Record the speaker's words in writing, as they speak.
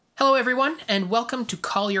Hello, everyone, and welcome to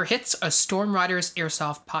Call Your Hits, a Storm Riders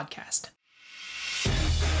Airsoft podcast.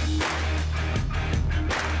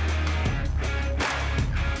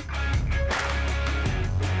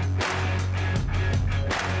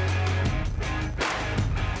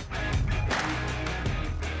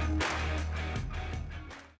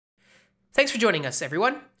 Thanks for joining us,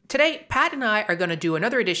 everyone. Today, Pat and I are going to do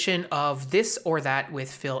another edition of This or That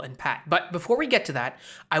with Phil and Pat. But before we get to that,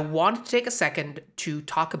 I wanted to take a second to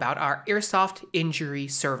talk about our Airsoft Injury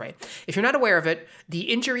Survey. If you're not aware of it, the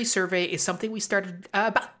Injury Survey is something we started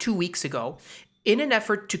about 2 weeks ago in an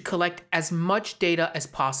effort to collect as much data as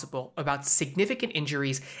possible about significant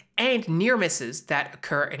injuries and near misses that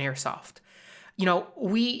occur in Airsoft. You know,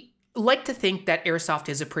 we like to think that Airsoft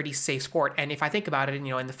is a pretty safe sport. And if I think about it,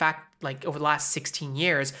 in the fact, like over the last 16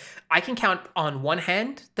 years, I can count on one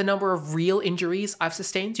hand the number of real injuries I've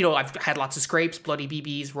sustained. I've had lots of scrapes, bloody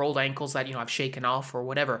BBs, rolled ankles that, I've shaken off or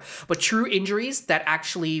whatever. But true injuries that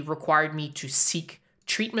actually required me to seek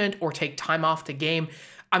treatment or take time off the game,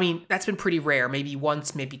 that's been pretty rare. Maybe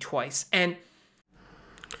once, maybe twice. And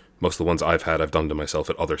most of the ones I've had, I've done to myself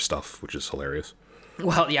at other stuff, which is hilarious.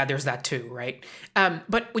 Well, yeah, there's that too, right?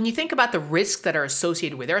 But when you think about the risks that are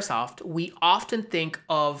associated with Airsoft, we often think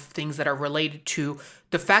of things that are related to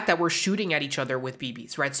the fact that we're shooting at each other with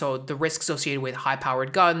BBs, right? So the risk associated with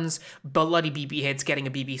high-powered guns, bloody BB hits, getting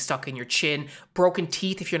a BB stuck in your chin, broken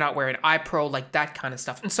teeth if you're not wearing iPro, like that kind of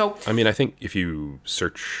stuff. And so, I think if you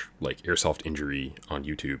search like Airsoft injury on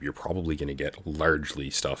YouTube, you're probably going to get largely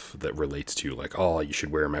stuff that relates to like, oh, you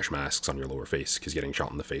should wear mesh masks on your lower face because getting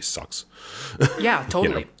shot in the face sucks. Yeah,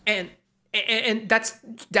 totally. And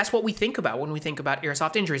that's what we think about when we think about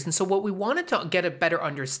Airsoft injuries. And so what we wanted to get a better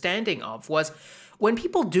understanding of was, when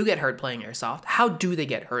people do get hurt playing Airsoft, how do they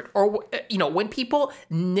get hurt? Or, when people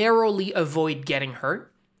narrowly avoid getting hurt,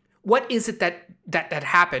 what is it that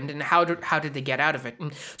happened, and how did they get out of it?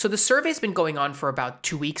 And so the survey's been going on for about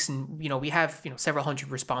 2 weeks, and we have several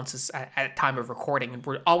hundred responses at time of recording, and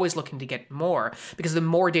we're always looking to get more, because the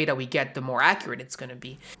more data we get, the more accurate it's going to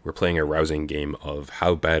be. We're playing a rousing game of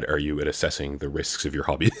how bad are you at assessing the risks of your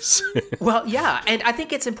hobbies. Well, yeah, and I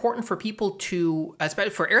think it's important for people to,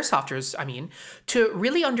 especially for airsofters, to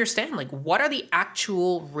really understand like what are the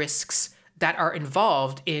actual risks that are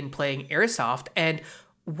involved in playing Airsoft, and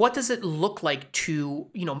what does it look like to,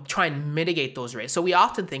 try and mitigate those risks? So we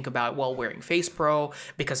often think about, wearing Face Pro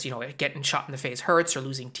because, getting shot in the face hurts or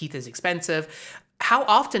losing teeth is expensive. How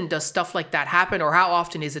often does stuff like that happen, or how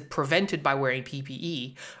often is it prevented by wearing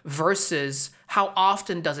PPE versus how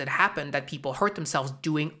often does it happen that people hurt themselves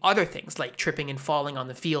doing other things like tripping and falling on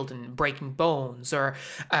the field and breaking bones, or,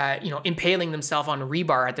 impaling themselves on a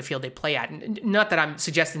rebar at the field they play at? And not that I'm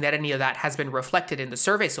suggesting that any of that has been reflected in the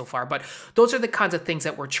survey so far, but those are the kinds of things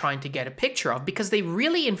that we're trying to get a picture of, because they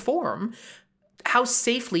really inform how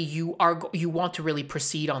safely you want to really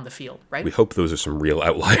proceed on the field, right? We hope those are some real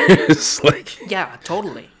outliers. Yeah,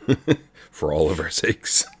 totally. For all of our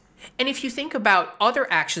sakes. And if you think about other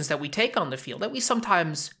actions that we take on the field that we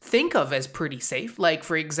sometimes think of as pretty safe, like,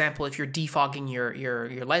 for example, if you're defogging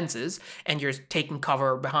your lenses and you're taking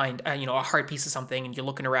cover behind a hard piece of something and you're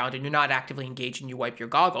looking around and you're not actively engaged and you wipe your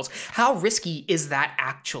goggles, how risky is that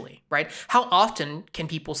actually, right? How often can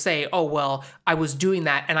people say, oh, well, I was doing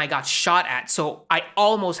that and I got shot at, so I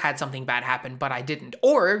almost had something bad happen, but I didn't.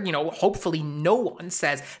 Or, hopefully no one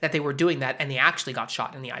says that they were doing that and they actually got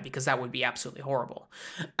shot in the eye, because that would be absolutely horrible.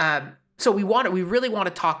 So we really want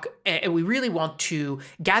to talk, and we really want to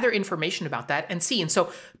gather information about that and see. And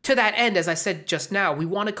so to that end, as I said just now, we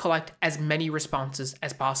want to collect as many responses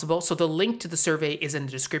as possible. So the link to the survey is in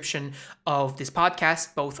the description of this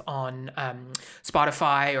podcast, both on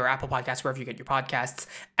Spotify or Apple Podcasts, wherever you get your podcasts,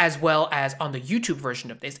 as well as on the YouTube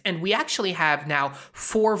version of this. And we actually have now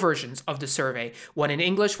 4 versions of the survey: one in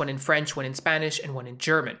English, one in French, one in Spanish, and one in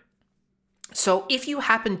German. So if you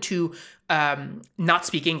happen to not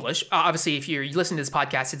speak English, obviously if you're listening to this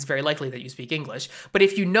podcast, it's very likely that you speak English. But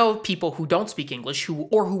if you know people who don't speak English who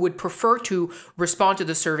would prefer to respond to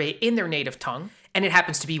the survey in their native tongue, and it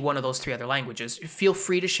happens to be one of those 3 other languages, feel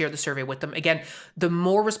free to share the survey with them. Again, the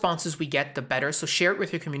more responses we get, the better. So share it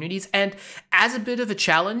with your communities. And as a bit of a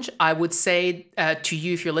challenge, I would say to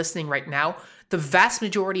you, if you're listening right now, the vast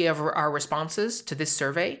majority of our responses to this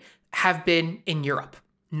survey have been in Europe,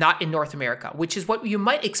 not in North America, which is what you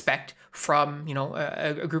might expect from,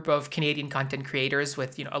 a group of Canadian content creators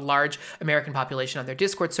with, a large American population on their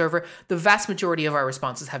Discord server. The vast majority of our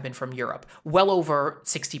responses have been from Europe, well over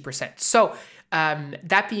 60%. So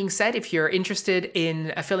That being said, if you're interested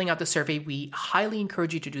in filling out the survey, we highly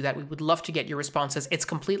encourage you to do that. We would love to get your responses. It's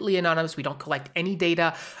completely anonymous. We don't collect any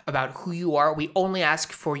data about who you are. We only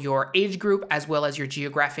ask for your age group as well as your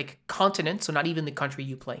geographic continent, so not even the country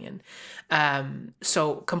you play in.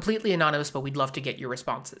 So completely anonymous, but we'd love to get your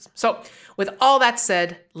responses. So with all that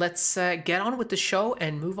said, let's get on with the show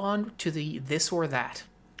and move on to the this or that.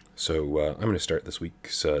 So I'm going to start this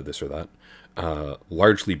week's this or that,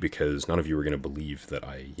 largely because none of you are going to believe that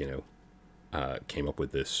I, came up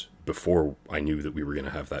with this before I knew that we were going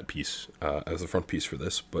to have that piece as the front piece for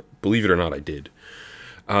this. But believe it or not, I did.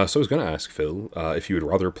 So I was going to ask Phil if you would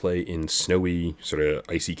rather play in snowy, sort of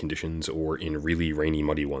icy conditions or in really rainy,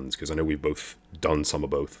 muddy ones, because I know we've both done some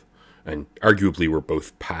of both. And arguably we're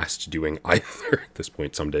both past doing either at this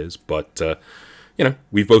point some days. But,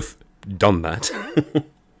 we've both done that.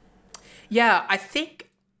 Yeah, I think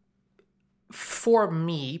for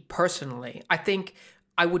me personally, I think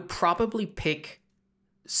I would probably pick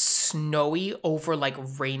snowy over like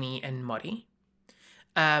rainy and muddy.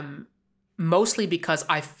 Mostly because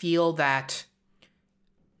I feel that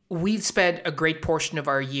we've spent a great portion of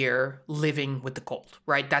our year living with the cold,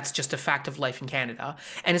 right? That's just a fact of life in Canada.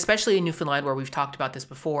 And especially in Newfoundland, where we've talked about this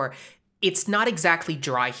before, it's not exactly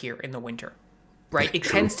dry here in the winter, right? It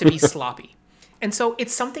tends to be sloppy. And so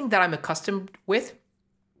it's something that I'm accustomed with.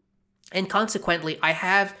 And consequently, I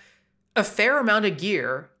have a fair amount of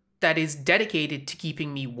gear that is dedicated to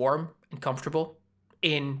keeping me warm and comfortable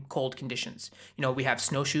in cold conditions. We have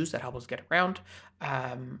snowshoes that help us get around,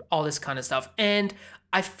 all this kind of stuff. And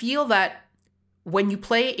I feel that when you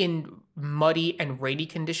play in muddy and rainy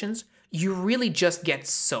conditions, you really just get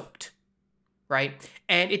soaked, right?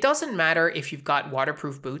 And it doesn't matter if you've got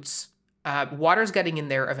waterproof boots. Water's getting in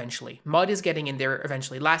there eventually. Mud is getting in there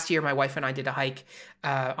eventually. Last year, my wife and I did a hike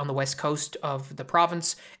on the west coast of the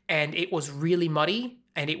province, and it was really muddy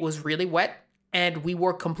and it was really wet, and we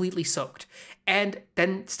were completely soaked. And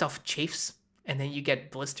then stuff chafes, and then you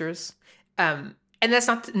get blisters. And that's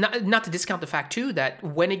not to discount the fact too that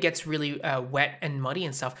when it gets really wet and muddy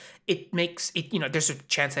and stuff, it makes it, there's a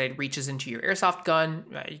chance that it reaches into your airsoft gun.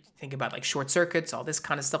 You think about like short circuits, all this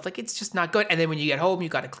kind of stuff. Like, it's just not good. And then when you get home, you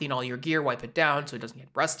got to clean all your gear, wipe it down so it doesn't get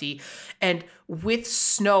rusty. And with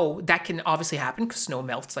snow, that can obviously happen because snow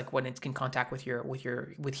melts, like when it's in contact with heat,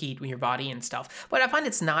 with your body and stuff. But I find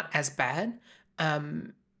it's not as bad.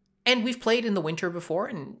 And we've played in the winter before,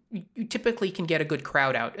 and you typically can get a good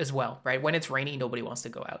crowd out as well, right? When it's rainy, nobody wants to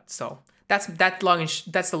go out. So that's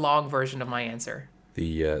the long version of my answer.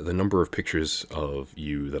 The number of pictures of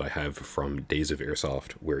you that I have from days of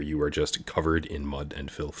airsoft where you are just covered in mud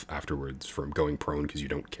and filth afterwards from going prone because you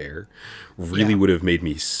don't care really would have made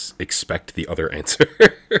me expect the other answer.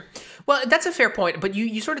 Well, that's a fair point, but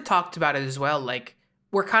you sort of talked about it as well. Like,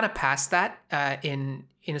 we're kind of past that in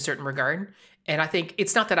a certain regard. And I think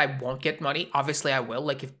it's not that I won't get money. Obviously, I will.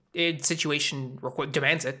 Like, if a situation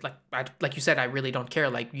demands it, like you said, I really don't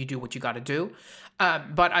care. Like, you do what you got to do.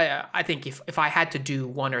 But I think if I had to do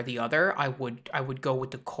one or the other, I would go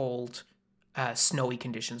with the cold, snowy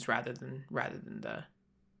conditions rather than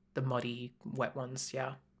the muddy, wet ones.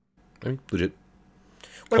 Yeah. I mean, legit.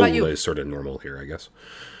 What about you? Cold is sort of normal here, I guess.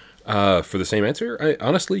 For the same answer,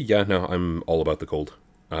 I'm all about the cold.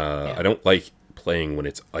 I don't like playing when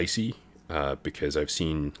it's icy. Because I've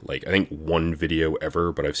seen, I think one video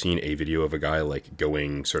ever, but I've seen a video of a guy,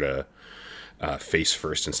 going sort of face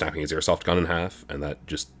first and snapping his airsoft gun in half, and that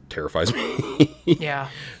just terrifies me. Yeah.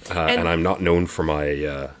 And I'm not known for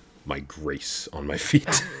my grace on my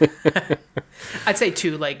feet. I'd say,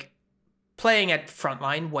 too, playing at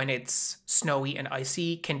frontline when it's snowy and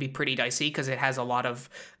icy can be pretty dicey because it has a lot of,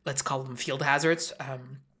 let's call them field hazards.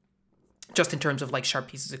 Just in terms of sharp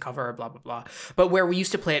pieces of cover, blah, blah, blah. But where we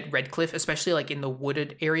used to play at Redcliffe, especially in the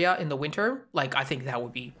wooded area in the winter, I think that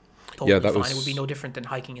would be totally fine. It would be no different than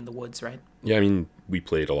hiking in the woods, right? Yeah, I mean, we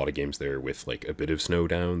played a lot of games there with a bit of snow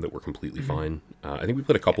down that were completely fine. I think we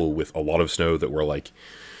played a couple with a lot of snow that were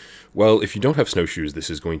well, if you don't have snowshoes, this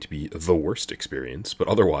is going to be the worst experience, but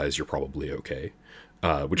otherwise you're probably okay.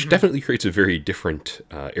 Which definitely creates a very different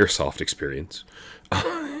airsoft experience.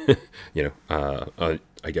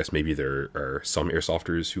 I guess maybe there are some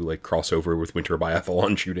airsofters who cross over with winter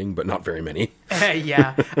biathlon shooting, but not very many.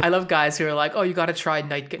 Yeah, I love guys who are like, "Oh, you got to try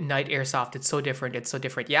night airsoft. It's so different. It's so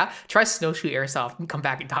different." Yeah, try snowshoe airsoft and come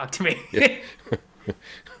back and talk to me. Yeah.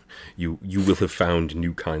 You will have found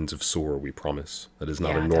new kinds of sore. We promise. That is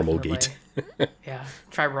not a normal definitely. Gait. Yeah,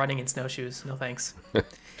 try running in snowshoes. No thanks.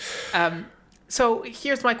 So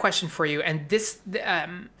here's my question for you, and this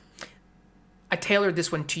I tailored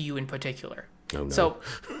this one to you in particular. Oh, no. So,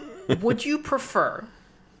 would you prefer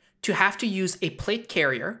to have to use a plate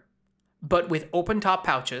carrier, but with open top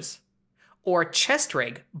pouches, or a chest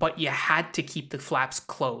rig, but you had to keep the flaps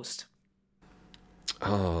closed?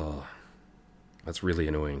 Oh, that's really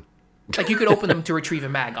annoying. Like, you could open them to retrieve a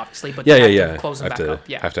mag, obviously, but Yeah, you yeah, had to yeah. close them I back have to up.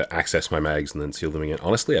 Yeah. have to access my mags and then seal them again.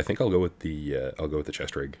 Honestly, I think I'll go with the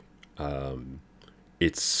chest rig.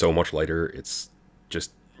 It's so much lighter. It's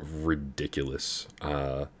just ridiculous.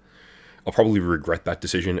 I'll probably regret that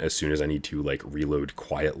decision as soon as I need to like reload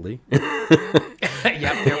quietly.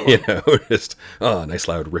 Yep. You know, just a nice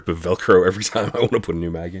loud rip of Velcro every time I want to put a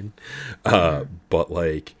new mag in. But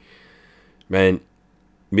like, man,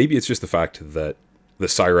 maybe it's just the fact that the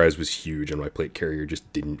Cyrise was huge and my plate carrier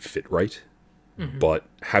just didn't fit right. But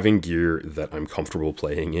having gear that I'm comfortable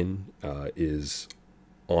playing in is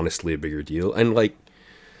honestly a bigger deal. And like,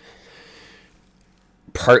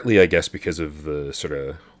 partly, I guess, because of the sort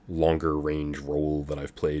of longer range role that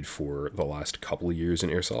I've played for the last couple of years in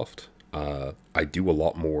Airsoft, I do a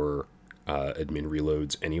lot more admin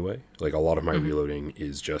reloads anyway. Like, a lot of my reloading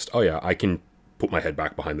is just, oh yeah, I can put my head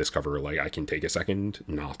back behind this cover, like I can take a second,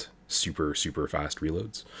 not super, super fast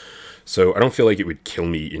reloads. So I don't feel like it would kill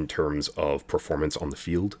me in terms of performance on the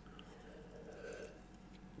field.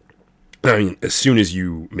 I mean, as soon as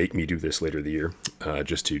you make me do this later the year,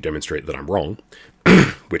 just to demonstrate that I'm wrong,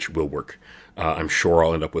 which will work, I'm sure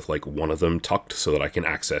I'll end up with like one of them tucked so that I can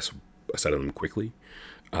access a set of them quickly.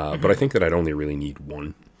 But I think that I'd only really need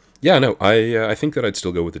one. Yeah, no, I think that I'd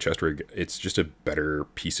still go with the chest rig. It's just a better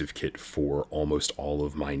piece of kit for almost all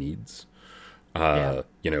of my needs.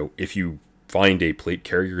 You know, if you find a plate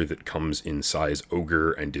carrier that comes in size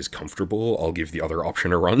ogre and is comfortable, I'll give the other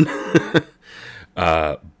option a run.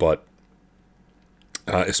 But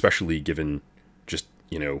especially given just,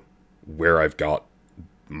 you know, where I've got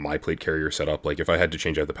my plate carrier set up, like if I had to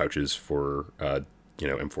change out the pouches for, you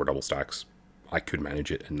know, M4 double stacks, I could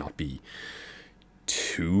manage it and not be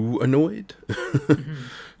too annoyed.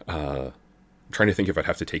 Trying to think if I'd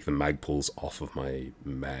have to take the mag pulls off of my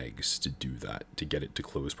mags to do that, to get it to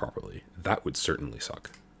close properly. That would certainly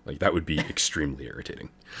suck. Like, that would be extremely irritating.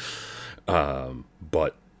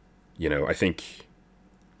 But, you know, I think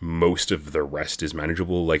most of the rest is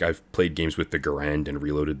manageable. Like, I've played games with the Garand and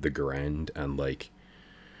reloaded the Garand, and like,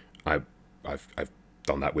 I've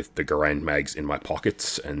done that with the Garand mags in my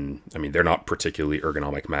pockets, and I mean, they're not particularly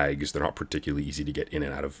ergonomic mags. They're not particularly easy to get in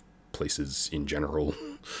and out of places in general.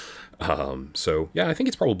 So yeah, I think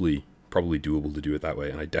it's probably doable to do it that way,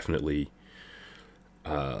 and I definitely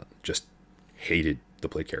just hated the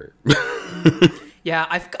plate carrier. Yeah,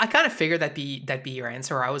 I kind of figured that'd be your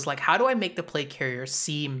answer. I was like, how do I make the plate carrier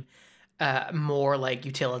seem more like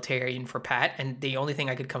utilitarian for Pat? And the only thing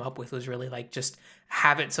I could come up with was really like, just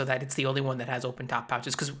have it so that it's the only one that has open top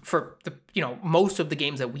pouches. Because for the, you know, most of the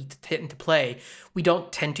games that we tend to play, we don't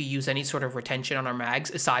tend to use any sort of retention on our mags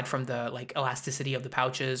aside from the like elasticity of the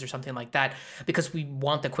pouches or something like that, because we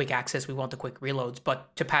want the quick access, we want the quick reloads.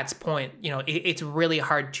 But to Pat's point, you know, it's really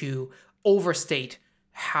hard to overstate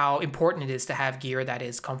how important it is to have gear that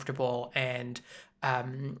is comfortable and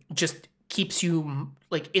just keeps you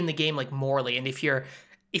like in the game, like morally. And if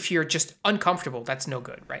you're just uncomfortable, that's no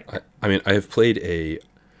good, right? I mean, I have played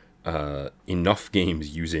enough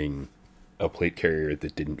games using a plate carrier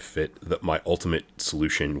that didn't fit that my ultimate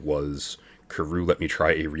solution was, Karoo let me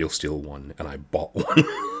try a real steel one, and I bought one.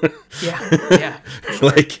 Yeah. Sure.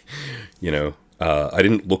 Like, you know, I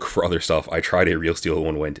didn't look for other stuff. I tried a real steel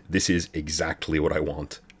one, went, this is exactly what I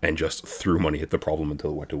want, and just threw money at the problem until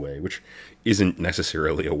it went away, which isn't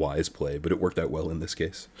necessarily a wise play, but it worked out well in this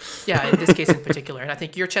case. Yeah, in this case in particular. And I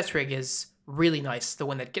think your chest rig is really nice. The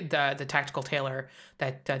one that the tactical tailor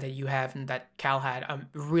that you have and that Cal had,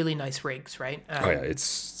 really nice rigs, right? Oh yeah, it's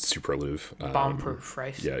superlative. Bomb-proof,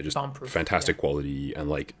 right? Yeah, just bomb-proof, fantastic quality, and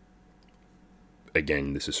like,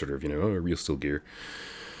 again, this is sort of, you know, real steel gear.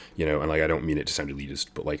 You know, and like, I don't mean it to sound elitist,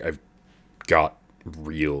 but like, I've got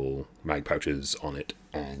real mag pouches on it,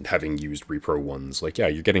 and having used repro ones, like, yeah,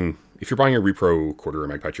 you're getting, if you're buying a repro quarter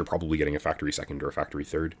mag pouch, you're probably getting a factory second or a factory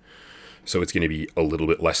third, so it's going to be a little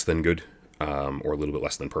bit less than good, or a little bit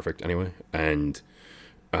less than perfect anyway, and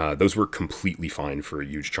those were completely fine for a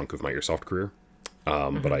huge chunk of my airsoft career,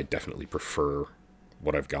 but I definitely prefer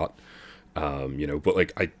what I've got, you know, but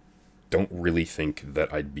like, I don't really think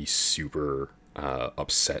that I'd be super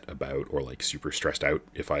upset about or like super stressed out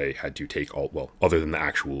if I had to take all, well, other than the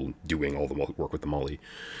actual doing all the work with the molly,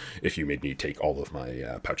 if you made me take all of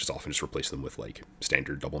my pouches off and just replace them with like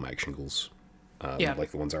standard double mag shingles,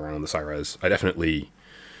 like the ones I ran on the Cyrise, I definitely,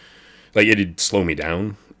 like, it'd slow me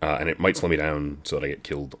down, and it might slow me down so that I get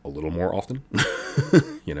killed a little more often.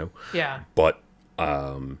 You know? Yeah. But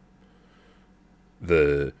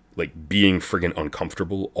the like being friggin'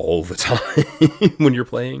 uncomfortable all the time when you're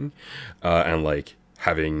playing, and like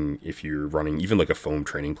having, if you're running even like a foam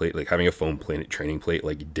training plate, like having a foam training plate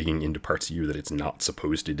like digging into parts of you that it's not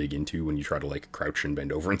supposed to dig into when you try to like crouch and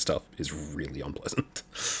bend over and stuff is really unpleasant.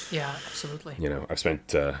 Yeah, absolutely. You know, I've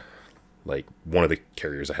spent like one of the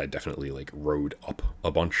carriers I had definitely like rode up a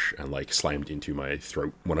bunch and like slammed into my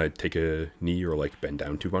throat when I take a knee or like bend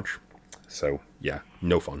down too much. So yeah,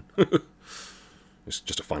 no fun.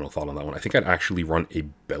 Just a final thought on that one. I think I'd actually run a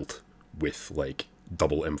belt with like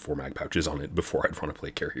double M4 mag pouches on it before I'd run a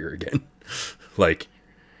plate carrier again. Like,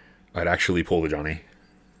 I'd actually pull the Johnny.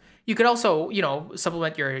 You could also, you know,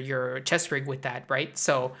 supplement your chest rig with that, right?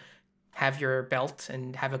 So have your belt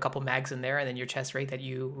and have a couple mags in there, and then your chest rig that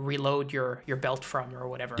you reload your belt from or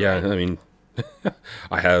whatever. Yeah, right? I mean,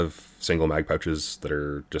 I have single mag pouches that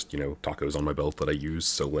are just, you know, tacos on my belt that I use.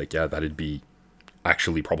 So, like, yeah, that'd be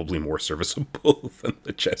actually probably more serviceable than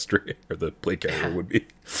the chest rig or the plate carrier would be.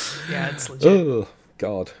 Yeah, it's legit. Oh,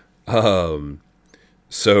 God.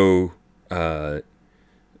 So,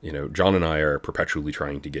 you know, John and I are perpetually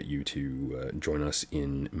trying to get you to join us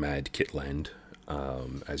in Mad Kitland,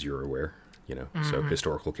 as you're aware, you know, so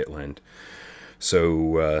historical Kitland.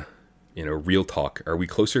 So, you know, real talk, are we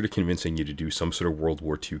closer to convincing you to do some sort of World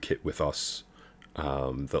War II kit with us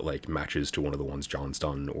that like matches to one of the ones John's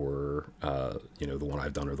done, or you know, the one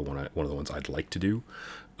I've done, or one of the ones I'd like to do,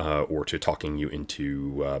 or to talking you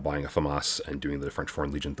into buying a FAMAS and doing the French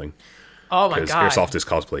Foreign Legion thing? Oh my god! Airsoft is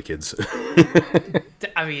cosplay, kids.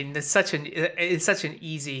 I mean, it's such an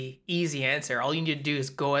easy answer. All you need to do is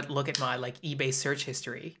go and look at my like eBay search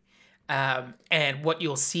history, and what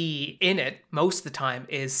you'll see in it most of the time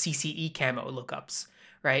is CCE camo lookups.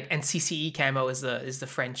 Right, and CCE camo is the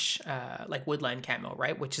French like woodland camo,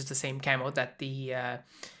 right? Which is the same camo that the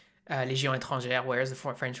Légion Étrangère wears, the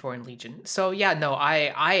French Foreign Legion. So yeah, no,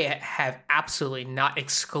 I have absolutely not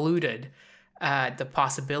excluded the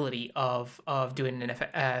possibility of doing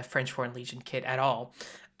a French Foreign Legion kit at all.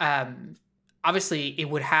 Obviously, it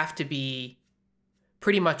would have to be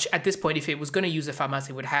pretty much at this point. If it was going to use a FAMAS,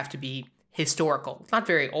 it would have to be historical, not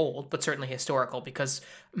very old, but certainly historical, because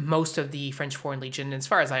most of the French Foreign Legion, as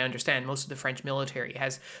far as I understand, most of the French military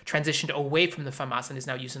has transitioned away from the FAMAS and is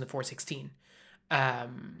now using the 416,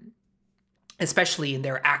 especially in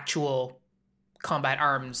their actual combat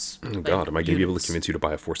arms. Oh God, am I going to be able to convince you to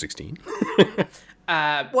buy a 416?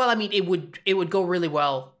 Well, I mean, it would go really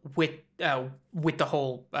well with the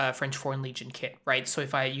whole French Foreign Legion kit, right? So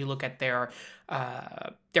if you look at their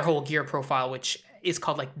whole gear profile, which is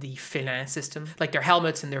called like the Félin system, like their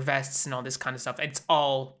helmets and their vests and all this kind of stuff, it's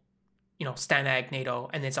all, you know, Stanag, NATO,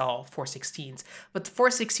 and it's all 416s. But the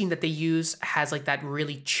 416 that they use has like that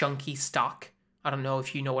really chunky stock. I don't know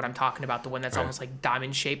if you know what I'm talking about, the one that's almost like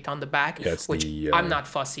diamond shaped on the back, yeah, it's which the, I'm not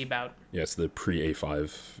fussy about. Yeah, it's the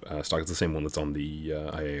pre-A5 stock. It's the same one that's on the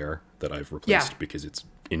IAR that I've replaced because it's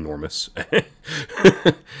enormous.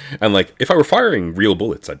 And like, if I were firing real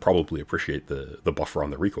bullets, I'd probably appreciate the buffer on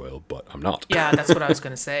the recoil, but I'm not. Yeah, that's what I was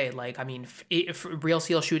going to say. Like, I mean, if real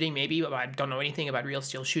steel shooting, maybe, I don't know anything about real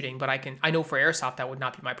steel shooting, but I know for airsoft that would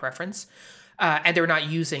not be my preference. And they're not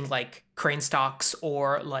using like crane stocks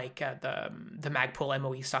or like the Magpul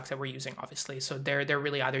MOE stocks that we're using, obviously. So they're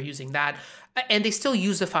really either using that, and they still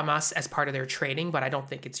use the FAMAS as part of their training, but I don't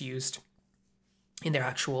think it's used in their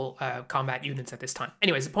actual combat units at this time.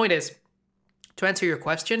 Anyways, the point is, to answer your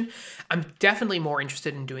question, I'm definitely more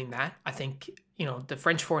interested in doing that. I think, you know, the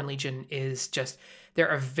French Foreign Legion is just, they're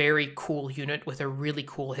a very cool unit with a really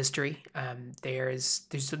cool history. There's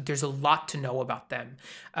a lot to know about them.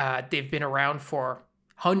 They've been around for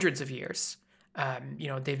hundreds of years. You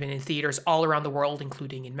know, they've been in theaters all around the world,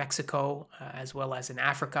 including in Mexico, as well as in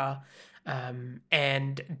Africa.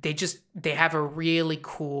 And they have a really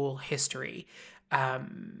cool history.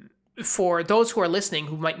 For those who are listening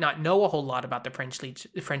who might not know a whole lot about the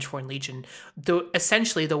French Foreign Legion,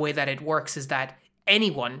 essentially the way that it works is that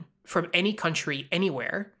anyone from any country,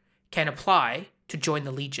 anywhere, can apply to join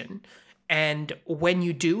the Legion. And when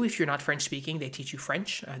you do, if you're not French speaking, they teach you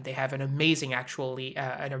French. They have an amazing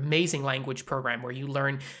language program where you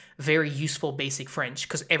learn very useful basic French,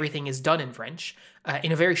 because everything is done in French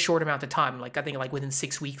in a very short amount of time. Like, I think like within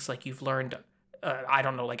 6 weeks, like you've learned, I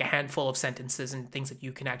don't know, like a handful of sentences and things that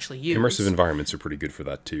you can actually use. Immersive environments are pretty good for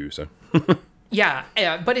that too, so. Yeah,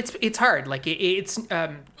 but it's hard. Like it's.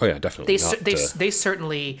 Oh yeah, definitely. They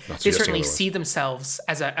certainly see themselves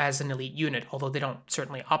as an elite unit, although they don't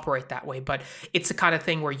certainly operate that way. But it's the kind of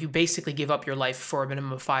thing where you basically give up your life for a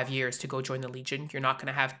minimum of 5 years to go join the Legion. You're not going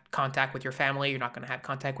to have contact with your family. You're not going to have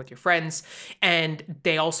contact with your friends, and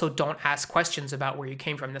they also don't ask questions about where you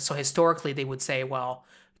came from. So historically, they would say, well,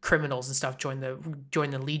 criminals and stuff join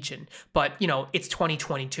the Legion. But it's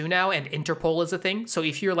 2022 now, and Interpol is a thing. So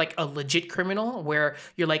if you're like a legit criminal, where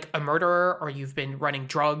you're like a murderer or you've been running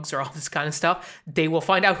drugs or all this kind of stuff, they will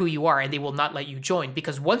find out who you are and they will not let you join,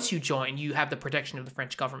 because once you join, you have the protection of the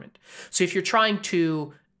French government. So if you're trying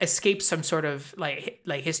to escape some sort of like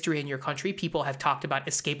history in your country, people have talked about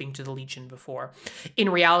escaping to the Legion before. In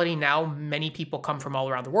reality now, many people come from all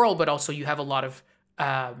around the world, but also you have a lot of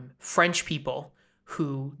French people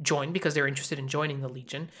who join because they're interested in joining the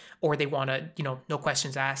Legion, or they want to, no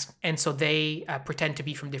questions asked. And so they pretend to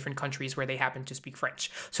be from different countries where they happen to speak French.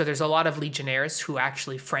 So there's a lot of Legionnaires who are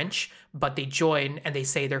actually French, but they join and they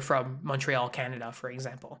say they're from Montreal, Canada, for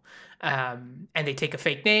example. And they take a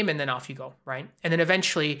fake name and then off you go, right? And then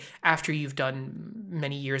eventually, after you've done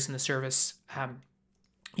many years in the service,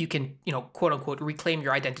 you can, quote unquote, reclaim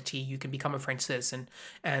your identity. You can become a French citizen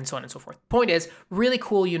and so on and so forth. Point is, really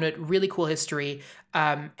cool unit, really cool history.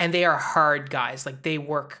 And they are hard guys. Like they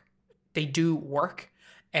do work.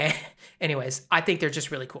 And anyways, I think they're just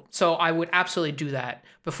really cool. So I would absolutely do that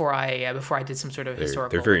before I did some sort of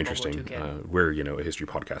historical. They're very interesting. We're, a history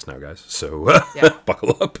podcast now, guys. So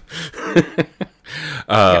buckle up.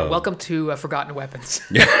 Welcome to Forgotten Weapons.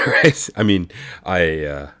 Yeah, right. I mean,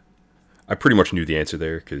 I pretty much knew the answer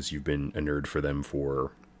there because you've been a nerd for them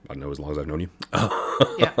for, I don't know, as long as I've known you.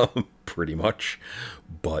 Yeah. Pretty much.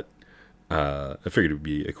 But I figured it would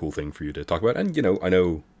be a cool thing for you to talk about. And, I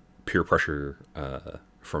know peer pressure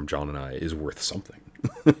from John and I is worth something.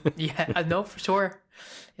 Yeah, no, for sure.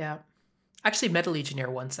 Yeah. Actually met a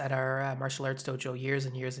Legionnaire once at our martial arts dojo years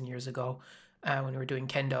and years and years ago when we were doing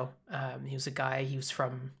kendo. He was a guy,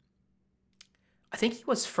 I think he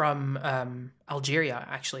was from Algeria,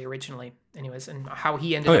 actually, originally. Anyways, and how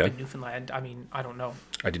he ended up in Newfoundland, I mean, I don't know.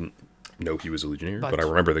 I didn't know he was a Legionnaire, but I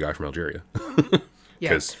remember the guy from Algeria.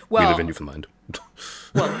 Because we live in Newfoundland.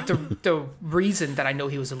 Well, the reason that I know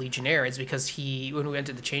he was a Legionnaire is because when we went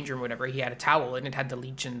to the change room or whatever, he had a towel and it had the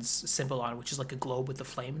Legion's symbol on it, which is like a globe with the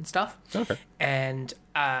flame and stuff. Okay. And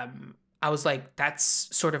I was like, that's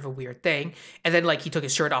sort of a weird thing. And then like he took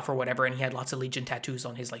his shirt off or whatever, and he had lots of Legion tattoos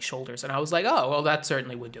on his like shoulders. And I was like, oh, well, that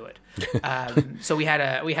certainly would do it. So we had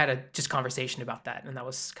a just conversation about that, and that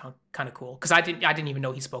was kind of cool because I didn't even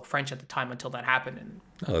know he spoke French at the time until that happened. And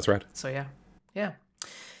oh, that's right. So yeah.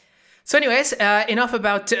 So anyways, enough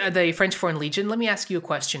about the French Foreign Legion. Let me ask you a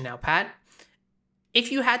question now, Pat. If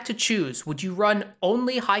you had to choose, would you run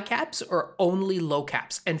only high caps or only low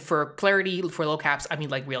caps? And for clarity, for low caps, I mean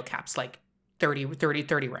like real caps, like 30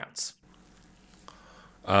 rounds.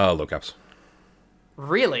 Low caps.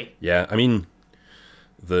 Really? Yeah, I mean,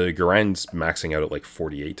 the Garand's maxing out at like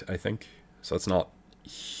 48, I think. So that's not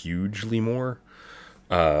hugely more.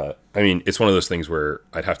 I mean, it's one of those things where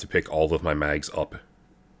I'd have to pick all of my mags up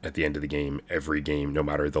at the end of the game, every game, no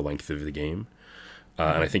matter the length of the game.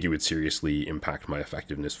 And I think it would seriously impact my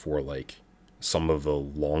effectiveness for like some of the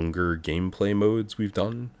longer gameplay modes we've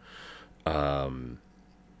done. Like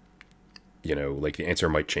the answer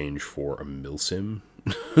might change for a milsim.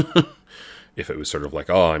 If it was sort of like,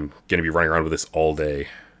 oh, I'm going to be running around with this all day.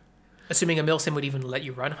 Assuming a milsim would even let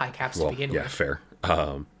you run high caps to begin with. Yeah, fair.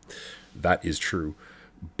 That is true.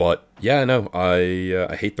 But yeah, no,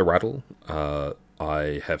 I hate the rattle.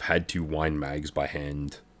 I have had to wind mags by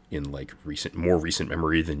hand in like more recent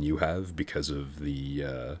memory than you have because of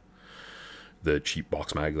the cheap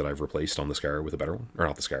box mag that I've replaced on the Scar with a better one, or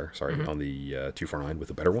not the Scar, sorry, on the 249 with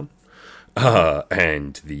a better one,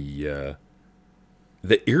 and the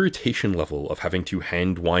irritation level of having to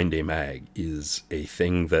hand wind a mag is a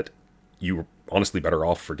thing that you're honestly better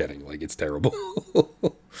off forgetting. Like, it's terrible.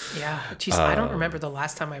 Yeah, geez, I don't remember the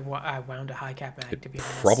last time I wound a high cap mag, to be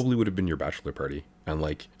honest. Probably would have been your bachelor party, and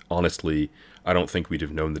like honestly, I don't think we'd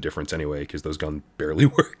have known the difference anyway because those guns barely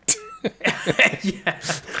worked.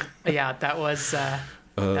 yeah, that was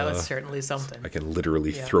certainly something. I can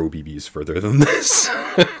literally throw BBs further than this.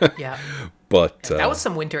 Yeah, but that was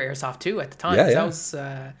some winter airsoft too at the time. Yeah. That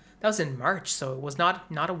was in March, so it was not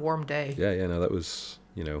a warm day. Yeah, no, that was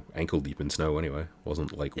ankle deep in snow anyway. It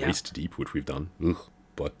wasn't like waist deep, which we've done. Ugh.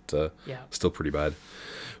 But still pretty bad.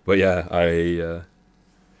 But yeah, I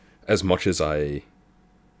as much as I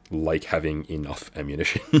like having enough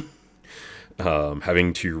ammunition,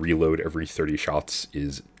 having to reload every 30 shots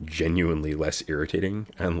is genuinely less irritating.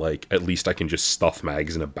 And like, at least I can just stuff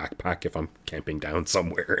mags in a backpack if I'm camping down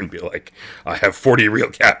somewhere and be like, I have 40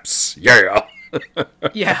 real caps. Yeah.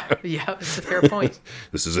 yeah, it's a fair point.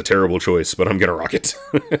 This is a terrible choice, but I'm gonna rock it.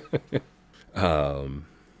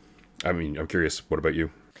 I mean, I'm curious, what about you?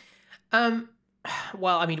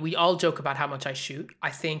 Well, I mean, we all joke about how much I shoot. I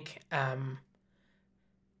think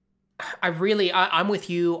I'm with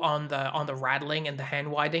you on the rattling and the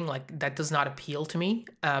hand winding. Like that does not appeal to me.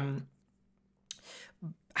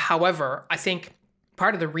 However, I think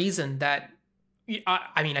part of the reason that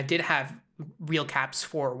I mean I did have real caps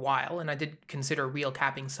for a while, and I did consider real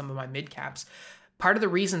capping some of my mid caps. Part of the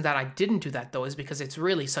reason that I didn't do that though is because it's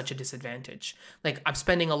really such a disadvantage. Like I'm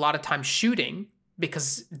spending a lot of time shooting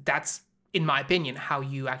because that's, in my opinion, how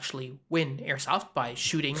you actually win airsoft, by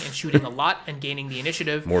shooting and shooting a lot and gaining the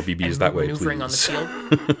initiative. More BBs and that way, maneuvering please. on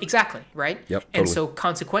the field. Exactly, right? Yep, And totally. so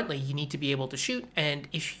consequently, you need to be able to shoot. And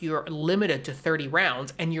if you're limited to 30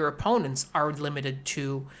 rounds and your opponents are limited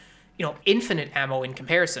to, infinite ammo in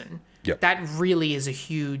comparison, Yep. that really is a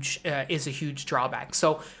huge drawback.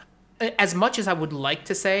 So as much as I would like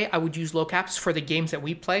to say I would use low caps for the games that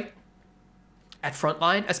we play at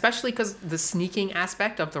Frontline, especially because the sneaking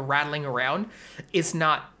aspect of the rattling around is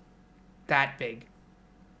not that big,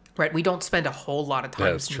 right? We don't spend a whole lot of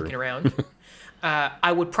time That's sneaking true. around.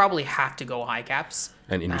 I would probably have to go high caps.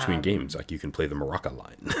 And in between games, like you can play the Maraca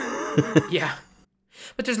line. Yeah.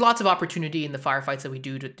 But there's lots of opportunity in the firefights that we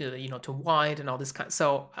do to wind and all this kind.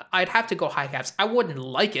 So I'd have to go high caps. I wouldn't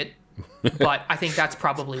like it, but I think that's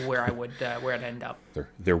probably where I'd end up.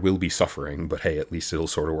 There will be suffering, but hey, at least it'll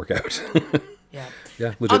sort of work out. Yeah.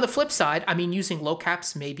 Yeah, legit. On the flip side, I mean, using low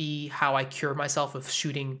caps may be how I cure myself of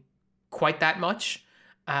shooting quite that much.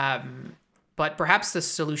 But perhaps the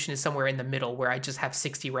solution is somewhere in the middle where I just have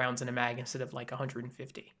 60 rounds in a mag instead of like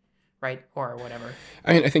 150, right? Or whatever.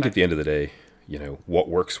 I mean, I think at the end of the day, what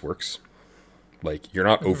works. Like, you're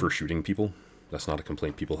not overshooting people. That's not a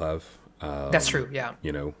complaint people have. That's true, yeah.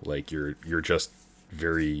 Like you're just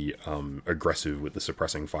very aggressive with the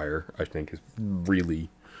suppressing fire, I think is really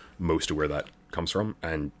most of where that comes from.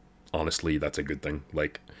 And honestly, that's a good thing.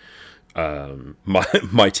 Like, my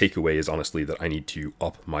takeaway is honestly that I need to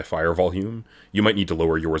up my fire volume. You might need to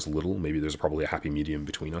lower yours a little. Maybe there's probably a happy medium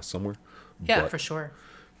between us somewhere. Yeah, But, for sure.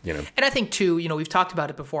 And And I think too, we've talked about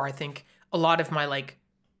it before. I think a lot of my like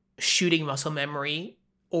shooting muscle memory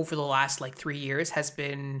over the last like 3 years has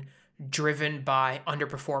been driven by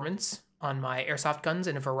underperformance on my airsoft guns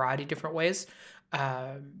in a variety of different ways.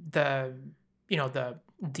 The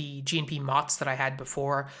G&P MOTS that I had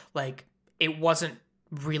before, like it wasn't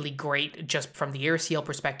really great just from the air seal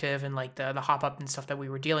perspective and like the hop up and stuff that we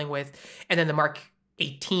were dealing with. And then the Mark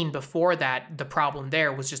 18 before that, the problem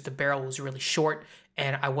there was just the barrel was really short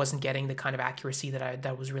and I wasn't getting the kind of accuracy that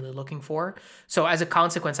I was really looking for. So as a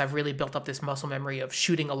consequence, I've really built up this muscle memory of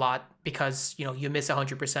shooting a lot because, you miss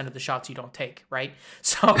 100% of the shots you don't take, right?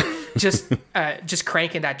 So just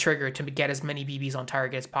cranking that trigger to get as many BBs on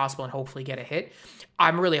target as possible and hopefully get a hit.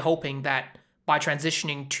 I'm really hoping that by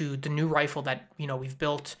transitioning to the new rifle that, we've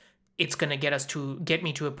built, it's going to get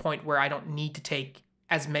me to a point where I don't need to take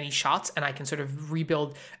as many shots and I can sort of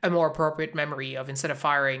rebuild a more appropriate memory of, instead of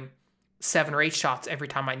firing 7 or 8 shots every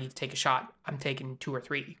time I need to take a shot, I'm taking 2 or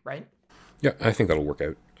 3, right? yeah, I think that'll work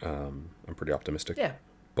out. I'm pretty optimistic. Yeah.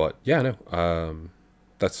 But yeah, no,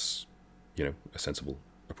 that's, a sensible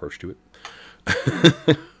approach to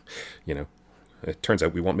it. It turns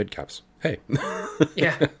out we want mid caps. Hey,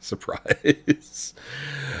 Yeah. surprise.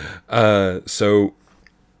 So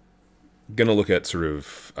gonna look at sort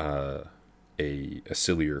of a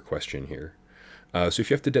sillier question here. So if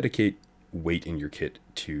you have to dedicate weight in your kit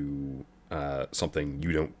to something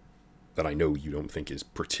that I know you don't think is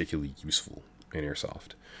particularly useful in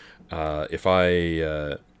airsoft, if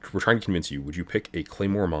I were trying to convince you, would you pick a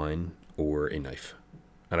claymore mine or a knife?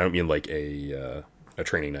 And I don't mean like a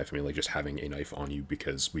training knife. I mean like just having a knife on you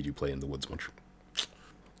because we do play in the woods much.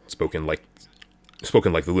 Spoken like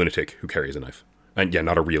the lunatic who carries a knife. And yeah,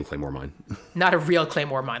 not a real claymore mine. Not a real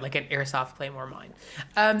claymore mine, like an airsoft claymore mine.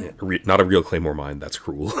 Not a real claymore mine. That's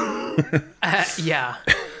cruel. Yeah.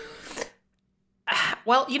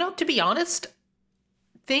 Well, to be honest,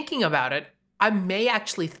 thinking about it, I may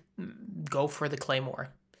actually go for the claymore.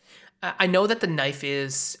 I know that the knife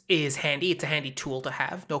is handy. It's a handy tool to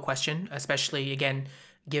have, no question, especially, again,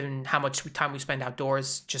 given how much time we spend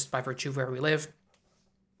outdoors just by virtue of where we live.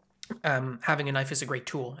 Having a knife is a great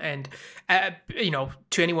tool. And,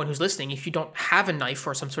 to anyone who's listening, if you don't have a knife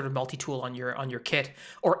or some sort of multi-tool on your kit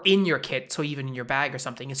or in your kit, so even in your bag or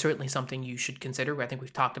something, it's certainly something you should consider. I think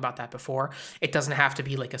we've talked about that before. It doesn't have to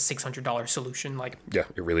be like a $600 solution. Like, Yeah,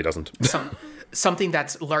 it really doesn't. something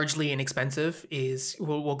that's largely inexpensive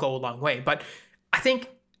will go a long way. But I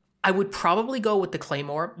think I would probably go with the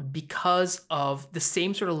claymore because of the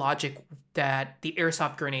same sort of logic that the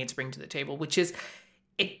airsoft grenades bring to the table, which is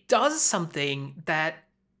it does something that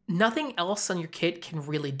nothing else on your kit can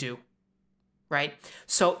really do, right?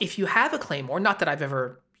 So if you have a claymore, not that I've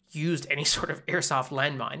ever used any sort of airsoft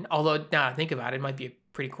landmine, although now I think about it, it might be a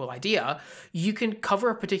pretty cool idea, you can cover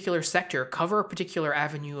a particular sector, cover a particular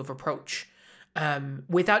avenue of approach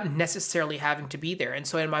without necessarily having to be there. And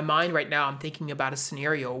so in my mind right now, I'm thinking about a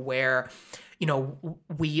scenario where,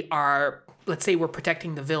 we are, let's say we're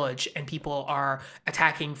protecting the village and people are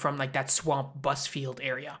attacking from like that swamp bus field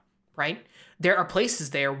area, right? There are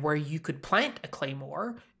places there where you could plant a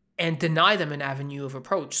claymore and deny them an avenue of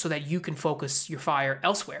approach so that you can focus your fire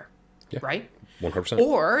elsewhere, Yeah. right? 100%.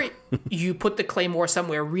 Or you put the claymore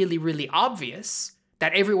somewhere really, really obvious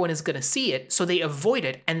that everyone is going to see it, so they avoid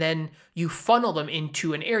it, and then you funnel them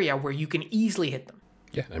into an area where you can easily hit them.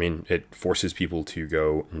 Yeah, I mean, it forces people to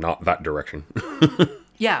go not that direction.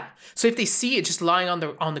 Yeah. So if they see it just lying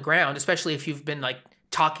on the ground, especially if you've been like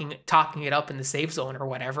talking it up in the safe zone or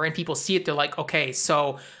whatever, and people see it, they're like, okay,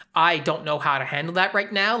 so I don't know how to handle that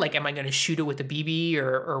right now. Like, am I going to shoot it with a BB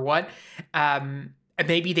or what? And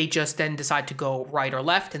maybe they just then decide to go right or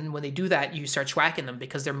left, and when they do that, you start swacking them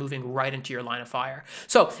because they're moving right into your line of fire.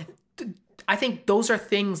 So I think those are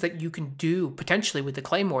things that you can do potentially with the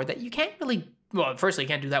claymore that you can't really. Well, firstly, you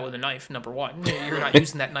can't do that with a knife. Number one, you're not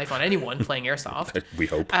using that knife on anyone playing airsoft. We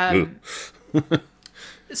hope.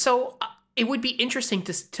 So it would be interesting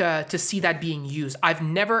to see that being used. I've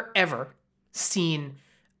never ever seen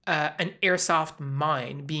an airsoft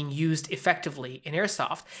mine being used effectively in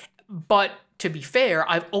airsoft. But to be fair,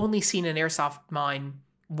 I've only seen an airsoft mine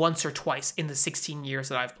once or twice in the 16 years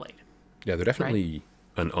that I've played. Yeah, they're definitely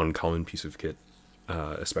an uncommon piece of kit.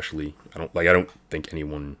 Especially, I don't think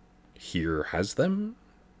anyone here has them.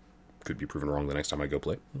 Could be proven wrong the next time I go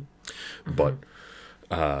play. Mm-hmm. But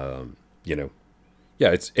yeah,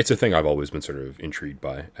 it's a thing I've always been sort of intrigued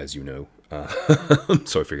by, as you know.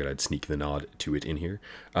 So I figured I'd sneak the nod to it in here.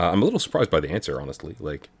 I'm a little surprised by the answer, honestly.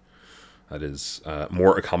 Like, that is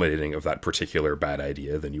more accommodating of that particular bad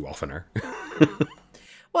idea than you often are.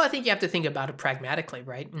 Well, I think you have to think about it pragmatically,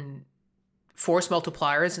 right? And force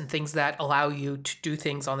multipliers and things that allow you to do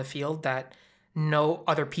things on the field that no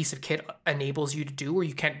other piece of kit enables you to do, or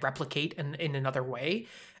you can't replicate in another way.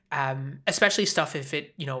 Especially stuff if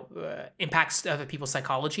it impacts other people's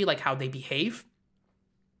psychology, like how they behave.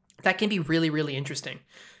 That can be really, really interesting.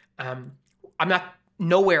 I'm not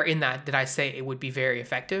nowhere in that did I say it would be very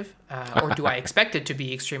effective, or do I expect it to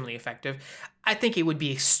be extremely effective. I think it would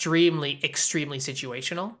be extremely, extremely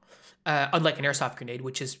situational. Unlike an airsoft grenade,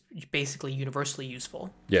 which is basically universally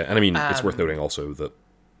useful. Yeah, and I mean, it's worth noting also that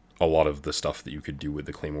a lot of the stuff that you could do with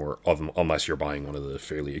the Claymore, unless you're buying one of the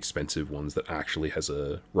fairly expensive ones that actually has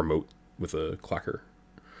a remote with a clacker,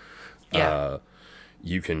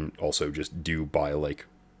 you can also just do by like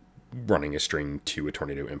running a string to a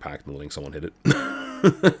tornado impact and letting someone hit it.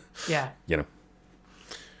 Yeah. Yeah.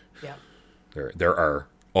 There are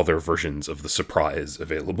other versions of the surprise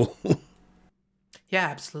available. Yeah,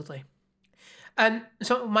 absolutely.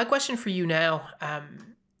 So my question for you now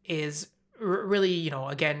is really,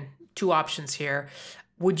 again, two options here.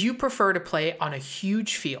 Would you prefer to play on a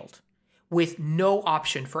huge field with no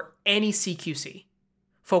option for any CQC,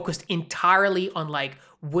 focused entirely on like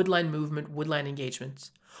woodland movement, woodland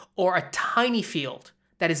engagements, or a tiny field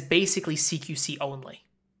that is basically CQC only?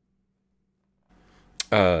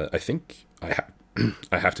 I think I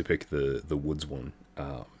have to pick the woods one.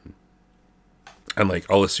 And like,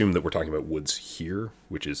 I'll assume that we're talking about woods here,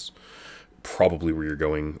 which is probably where you're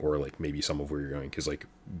going, or like maybe some of where you're going, because like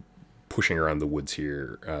pushing around the woods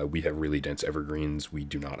here, we have really dense evergreens. We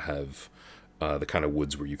do not have the kind of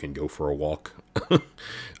woods where you can go for a walk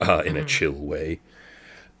in a chill way.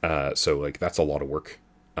 So like that's a lot of work.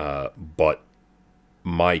 But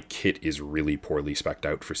my kit is really poorly spec'd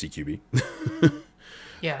out for CQB.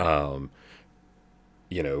 Yeah.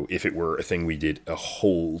 If it were a thing we did a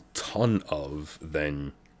whole ton of,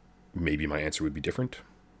 then maybe my answer would be different,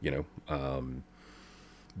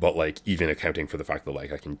 but like even accounting for the fact that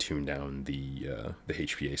like I can tune down the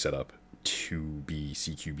HPA setup to be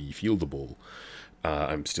CQB fieldable,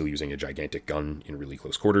 I'm still using a gigantic gun in really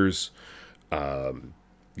close quarters.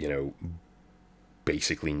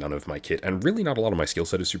 Basically none of my kit and really not a lot of my skill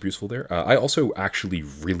set is super useful there. I also actually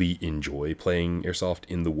really enjoy playing airsoft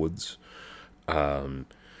in the woods.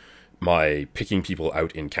 My picking people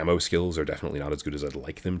out in camo skills are definitely not as good as I'd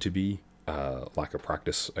like them to be. Lack of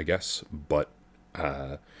practice, I guess, but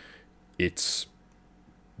it's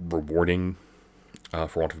rewarding,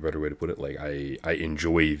 for want of a better way to put it. Like I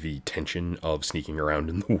enjoy the tension of sneaking around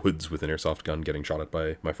in the woods with an airsoft gun, getting shot at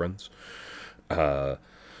by my friends.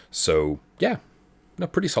 So yeah, no,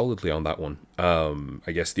 pretty solidly on that one.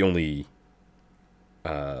 I guess the only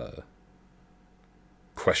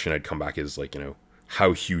question I'd come back is like,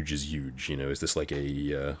 how huge is huge? You know, is this like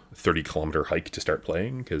a 30-kilometer hike to start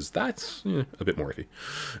playing? Because that's a bit more iffy.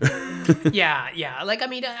 Yeah. Like, I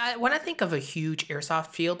mean, when I think of a huge airsoft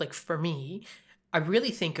field, like for me, I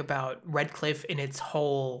really think about Red Cliff in its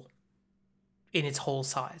whole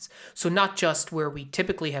size. So not just where we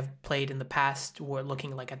typically have played in the past, we're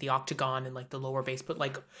looking like at the octagon and like the lower base, but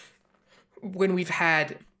like when we've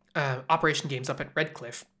had operation games up at Red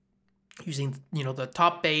Cliff, using the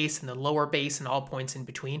top base and the lower base and all points in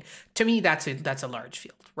between. To me, that's a large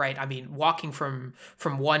field, right? I mean, walking from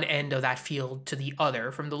one end of that field to the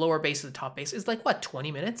other, from the lower base to the top base, is like what,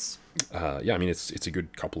 20 minutes? Yeah, I mean it's a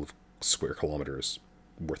good couple of square kilometers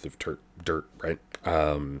worth of dirt, right?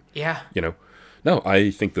 Yeah. No,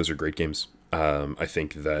 I think those are great games. I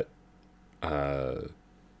think that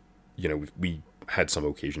we had some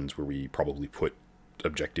occasions where we probably put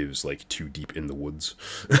objectives like too deep in the woods.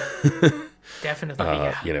 Definitely,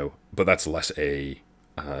 yeah. But that's less a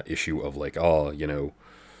issue of like,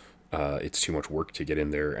 it's too much work to get in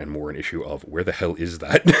there, and more an issue of where the hell is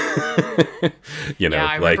that? Yeah,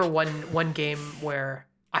 I remember one game where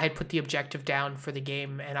I had put the objective down for the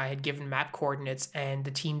game and I had given map coordinates, and the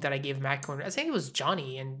team that I gave map coordinates, I think it was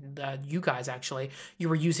Johnny and you guys actually, you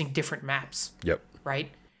were using different maps. Yep. Right?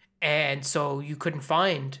 And so you couldn't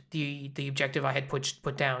find the objective I had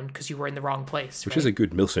put down because you were in the wrong place. Which right? is a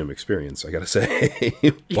good milsim experience, I gotta say.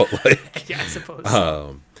 But like, yeah, I suppose.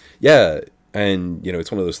 Yeah, and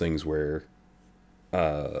it's one of those things where,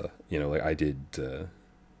 like I did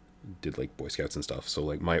like Boy Scouts and stuff. So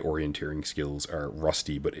like my orienteering skills are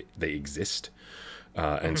rusty, but they exist.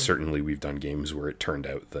 And certainly we've done games where it turned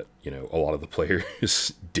out that, a lot of the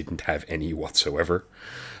players didn't have any whatsoever.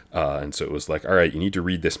 And so it was like, all right, you need to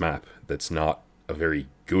read this map. That's not a very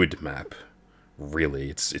good map, really.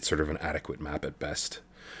 It's sort of an adequate map at best.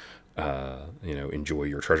 Enjoy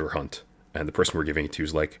your treasure hunt. And the person we're giving it to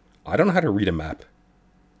is like, I don't know how to read a map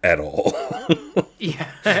at all.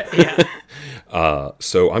 Yeah.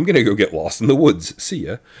 So I'm gonna go get lost in the woods. See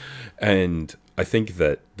ya. And I think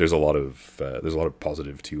that there's a lot of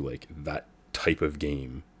positive to like that type of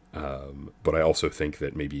game. But I also think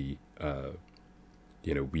that maybe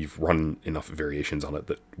we've run enough variations on it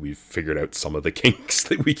that we've figured out some of the kinks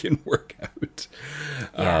that we can work out.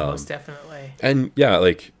 Yeah, most definitely. And yeah,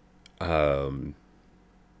 like, I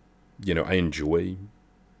enjoy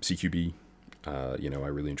CQB. I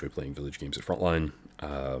really enjoy playing village games at Frontline.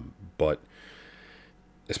 But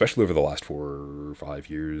especially over the last 4 or 5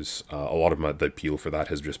 years, a lot of the appeal for that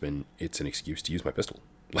has just been, it's an excuse to use my pistol.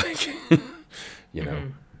 Like,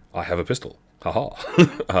 I have a pistol. Haha.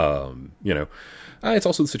 It's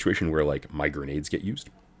also the situation where like my grenades get used.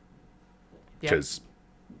 Because,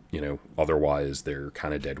 otherwise they're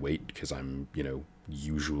kind of dead weight because I'm,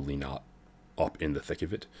 usually not up in the thick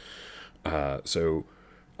of it. So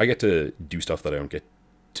I get to do stuff that I don't get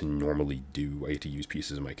to normally do. I get to use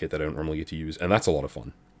pieces of my kit that I don't normally get to use, and that's a lot of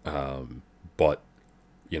fun. But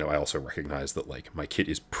I also recognize that like my kit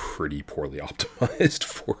is pretty poorly optimized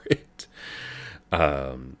for it,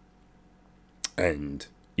 and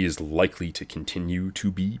is likely to continue to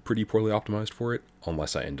be pretty poorly optimized for it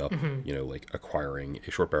unless I end up like acquiring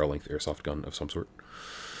a short barrel length airsoft gun of some sort.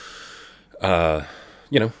 Yeah,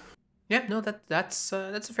 no, that's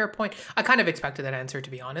a fair point. I kind of expected that answer, to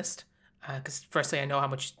be honest, because firstly I know how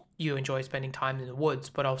much you enjoy spending time in the woods,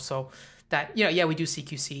 but also that we do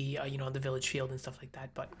CQC on the village field and stuff like that.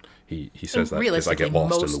 But he says that because I get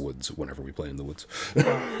lost in the woods whenever we play in the woods.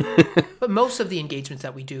 But most of the engagements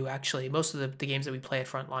that we do, actually, most of the games that we play at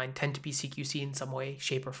Frontline tend to be CQC in some way,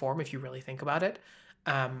 shape, or form. If you really think about it.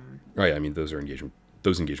 Right. I mean, those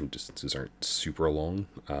engagement distances aren't super long.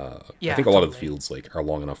 I think a lot totally. of the fields like are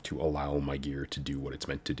long enough to allow my gear to do what it's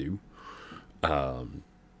meant to do.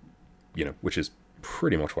 Which is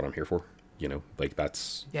pretty much what I'm here for. Like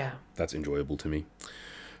that's enjoyable to me.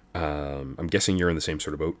 I'm guessing you're in the same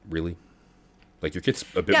sort of boat, really. Like your kit's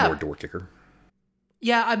a bit more door kicker.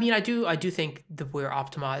 Yeah, I mean, I do think that we're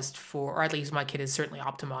optimized for, or at least my kit is certainly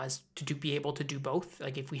optimized to be able to do both.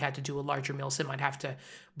 Like if we had to do a larger milsim, I'd have to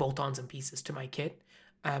bolt on some pieces to my kit.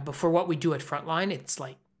 But for what we do at Frontline,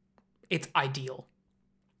 it's ideal.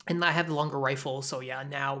 And I have the longer rifle, so yeah,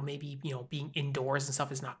 now maybe, being indoors and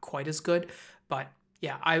stuff is not quite as good. But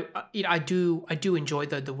yeah, I do enjoy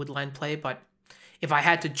the woodland play, but if I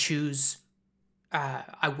had to choose,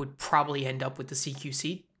 I would probably end up with the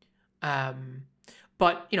CQC.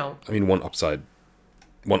 But I mean, one upside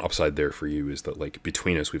there for you is that like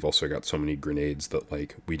between us, we've also got so many grenades that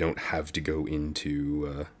like we don't have to go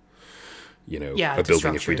into a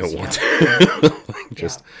building if we don't want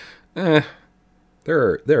to. There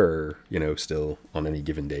are, still on any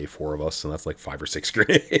given day 4 of us, and that's like 5 or 6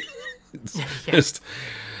 grenades. Yeah. Just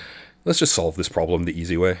let's just solve this problem the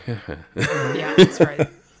easy way. Yeah, that's right.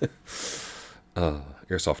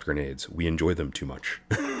 Airsoft grenades, we enjoy them too much.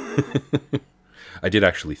 I did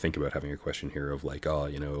actually think about having a question here of like,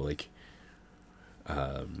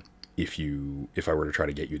 if I were to try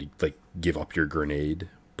to get you to like give up your grenade,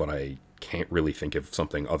 but I can't really think of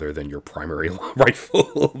something other than your primary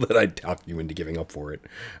rifle that I'd talk you into giving up for it.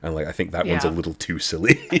 And like, I think that one's a little too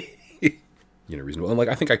silly. Reasonable. And like,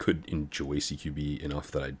 I think I could enjoy CQB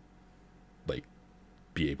enough that I'd like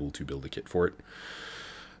be able to build a kit for it.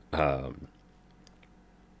 And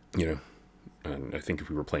I think if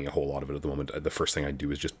we were playing a whole lot of it at the moment, the first thing I'd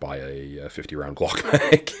do is just buy a 50 round Glock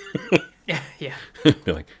mag. Yeah.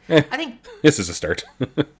 Be like, I think this is a start.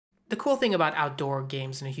 the cool thing about outdoor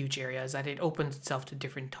games in a huge area is that it opens itself to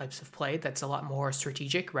different types of play that's a lot more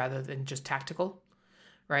strategic rather than just tactical,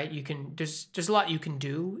 right? There's a lot you can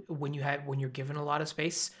do when you're given a lot of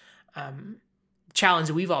space. Challenge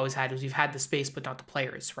that we've always had is we've had the space but not the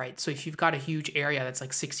players, right? So if you've got a huge area that's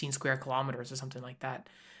like 16 square kilometers or something like that,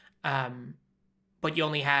 but you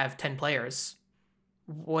only have 10 players,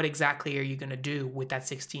 what exactly are you going to do with that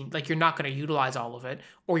 16? Like, you're not going to utilize all of it,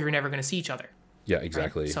 or you're never going to see each other. Yeah,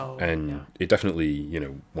 exactly. Right? So, it definitely,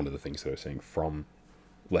 one of the things that I was saying from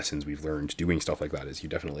lessons we've learned doing stuff like that is you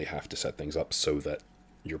definitely have to set things up so that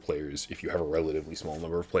your players, if you have a relatively small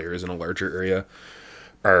number of players in a larger area,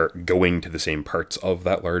 are going to the same parts of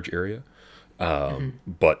that large area.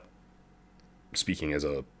 But speaking as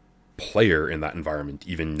a player in that environment,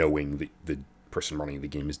 even knowing that the person running the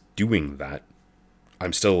game is doing that,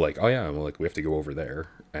 I'm still like, oh yeah, well, like, we have to go over there,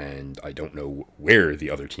 and I don't know where the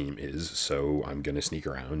other team is, so I'm gonna sneak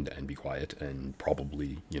around and be quiet and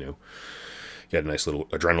probably, get a nice little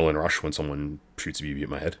adrenaline rush when someone shoots a BB at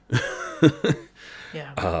my head.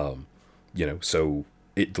 Yeah. So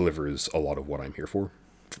it delivers a lot of what I'm here for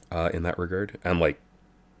in that regard. And like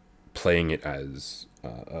playing it as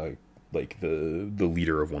like the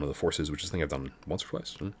leader of one of the forces, which is a thing I've done once or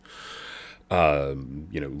twice,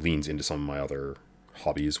 leans into some of my other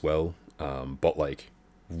hobbies well. But like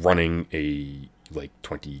running a like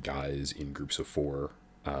 20 guys in groups of 4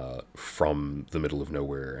 from the middle of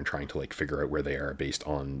nowhere and trying to like figure out where they are based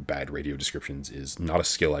on bad radio descriptions is not a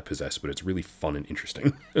skill I possess, but it's really fun and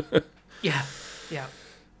interesting. Yeah.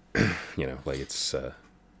 Like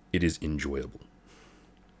it is enjoyable.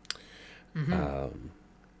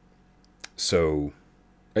 So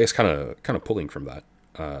I guess kind of pulling from that,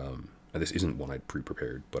 this isn't one I'd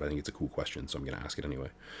pre-prepared, but I think it's a cool question, so I'm going to ask it anyway.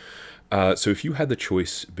 So if you had the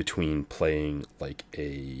choice between playing like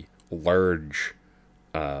a large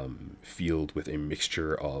field with a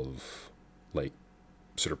mixture of like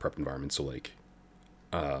sort of prep environments, so like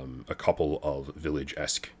a couple of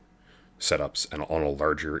village-esque setups and on a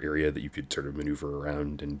larger area that you could sort of maneuver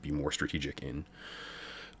around and be more strategic in,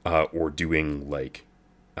 or doing like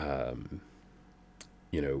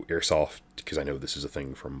airsoft, because I know this is a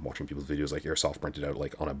thing from watching people's videos, like airsoft rented out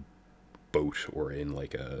like on a boat or in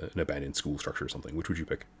like an abandoned school structure or something. Which would you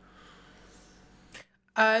pick?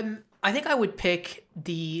 I think I would pick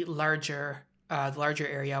the larger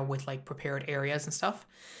area with like prepared areas and stuff.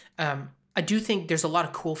 I do think there's a lot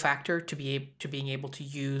of cool factor to being able to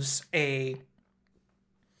use a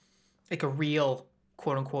real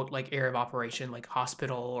quote unquote like area of operation, like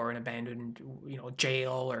hospital or an abandoned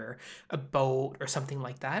jail or a boat or something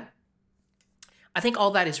like that. I think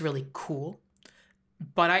all that is really cool,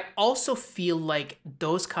 but I also feel like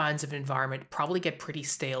those kinds of environment probably get pretty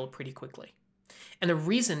stale pretty quickly. And the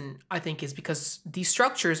reason I think is because these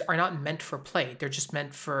structures are not meant for play. They're just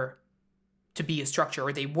meant to be a structure,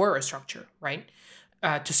 or they were a structure, right?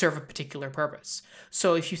 To serve a particular purpose.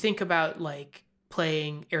 So if you think about like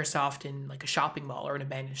playing airsoft in like a shopping mall or an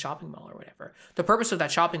abandoned shopping mall or whatever, the purpose of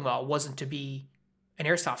that shopping mall wasn't to be an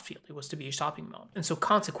airsoft field. It was to be a shopping mall. And so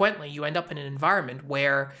consequently, you end up in an environment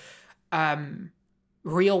where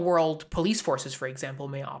real world police forces, for example,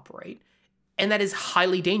 may operate. And that is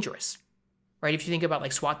highly dangerous, right? If you think about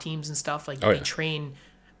like SWAT teams and stuff, like they train,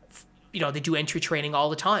 they do entry training all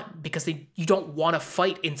the time because you don't want to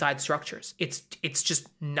fight inside structures. It's just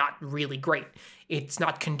not really great. It's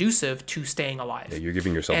not conducive to staying alive. Yeah, you're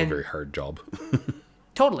giving yourself a very hard job.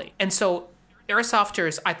 Totally. And so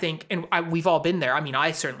airsofters, I think, and we've all been there. I mean,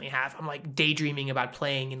 I certainly have. I'm like daydreaming about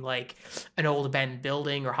playing in like an old abandoned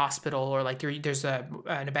building or hospital, or like there's an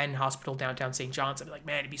abandoned hospital downtown St. John's. I'd be like,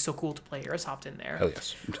 man, it'd be so cool to play airsoft in there. Hell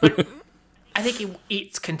yes. But I think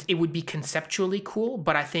it would be conceptually cool,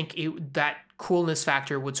 but I think that coolness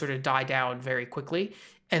factor would sort of die down very quickly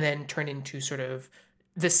and then turn into sort of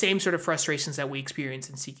the same sort of frustrations that we experience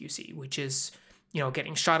in CQC, which is,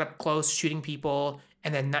 getting shot up close, shooting people,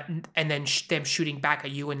 and then them shooting back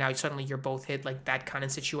at you, and now suddenly you're both hit, like that kind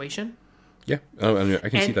of situation. Yeah, I mean, I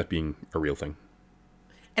can see that being a real thing.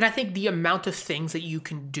 And I think the amount of things that you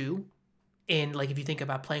can do in, like, if you think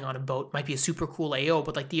about playing on a boat, might be a super cool AO,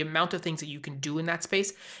 but like the amount of things that you can do in that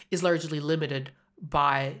space is largely limited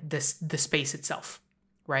by the space itself,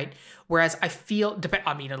 right? Whereas I feel,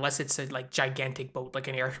 unless it's a like gigantic boat, like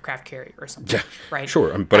an aircraft carrier or something, Yeah, right?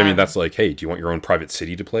 Sure, but I mean, that's like, hey, do you want your own private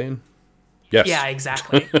city to play in? Yes. Yeah,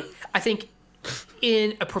 exactly. I think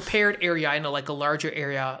in a prepared area, in like a larger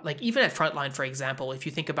area, like even at Frontline, for example, if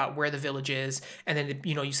you think about where the village is, and then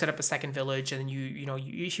you set up a second village, and then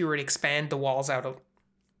you were to expand the walls out of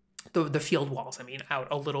the field walls, out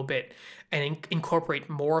a little bit, and incorporate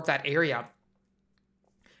more of that area.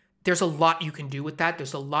 There's a lot you can do with that.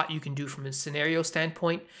 There's a lot you can do from a scenario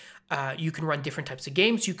standpoint. You can run different types of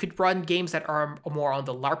games. You could run games that are more on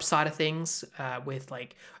the LARP side of things, with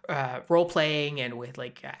like role playing and with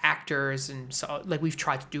like actors, and so like we've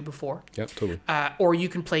tried to do before. Yeah, totally. Or you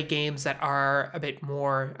can play games that are a bit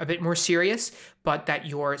more serious, but that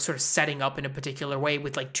you're sort of setting up in a particular way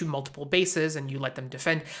with like multiple bases, and you let them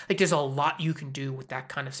defend. Like there's a lot you can do with that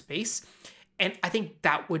kind of space, and I think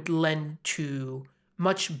that would lend to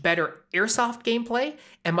much better airsoft gameplay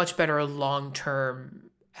and much better long-term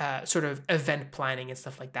sort of event planning and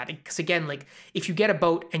stuff like that. Because again, like if you get a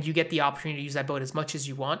boat and you get the opportunity to use that boat as much as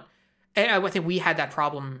you want, and I think we had that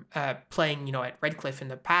problem playing, at Redcliffe in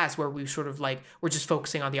the past, where we sort of like we're just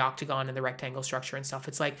focusing on the octagon and the rectangle structure and stuff.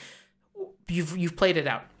 It's like you've played it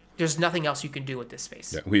out. There's nothing else you can do with this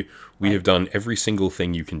space. Yeah, we have done every single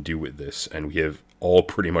thing you can do with this, and we have all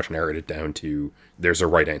pretty much narrowed it down to there's a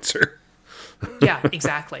right answer. Yeah,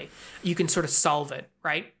 exactly. You can sort of solve it,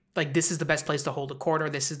 right? Like, this is the best place to hold a corner.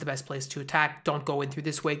 This is the best place to attack. Don't go in through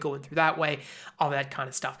this way, go in through that way, all that kind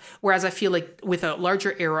of stuff. Whereas I feel like with a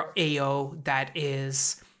larger AO that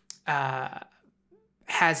is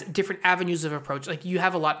has different avenues of approach, like you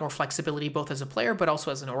have a lot more flexibility both as a player but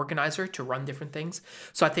also as an organizer to run different things.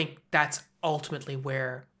 So I think that's ultimately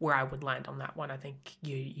where I would land on that one. I think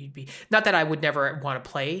you'd be, not that I would never want to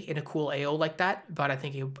play in a cool AO like that, but I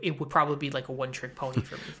think it would probably be like a one-trick pony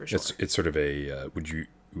for me for sure. It's sort of a would you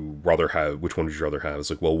rather have, which one would you rather have? It's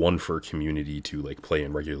like, well, one for community to like play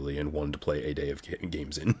in regularly, and one to play a day of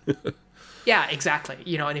games in. Yeah, exactly.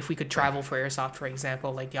 And if we could travel for airsoft, for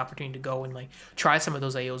example, like the opportunity to go and like try some of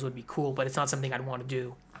those AOs would be cool, but it's not something I'd want to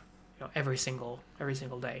do, every single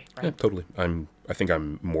day. Right? Yeah, totally. I think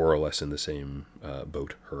I'm more or less in the same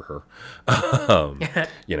boat. Her.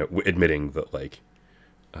 Admitting that like,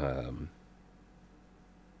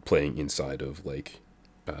 playing inside of like,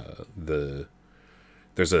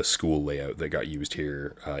 there's a school layout that got used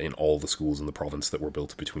here in all the schools in the province that were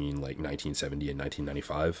built between like 1970 and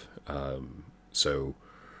 1995. So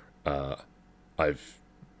I've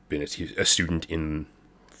been a student in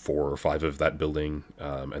 4 or 5 of that building,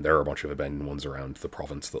 and there are a bunch of abandoned ones around the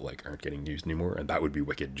province that like aren't getting used anymore, and that would be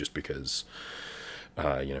wicked just because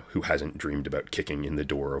who hasn't dreamed about kicking in the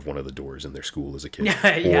door of one of the doors in their school as a kid?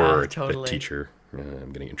 Or totally. A teacher.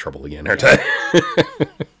 I'm getting in trouble again, aren't I?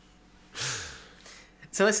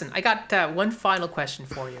 So listen, I got one final question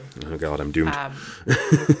for you. Oh God, I'm doomed.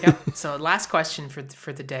 Yep. So last question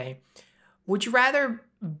for the day. Would you rather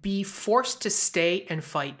be forced to stay and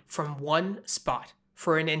fight from one spot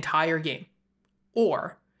for an entire game,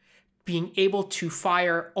 or being able to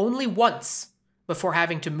fire only once before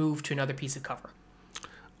having to move to another piece of cover?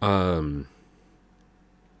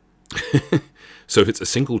 So if it's a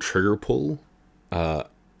single trigger pull,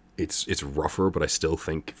 it's rougher, but I still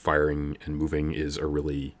think firing and moving is a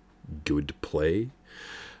really good play.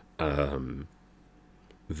 The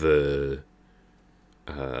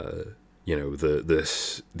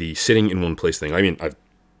sitting in one place thing. I mean,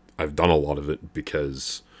 I've done a lot of it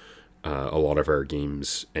because a lot of our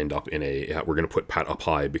games end up in we're going to put Pat up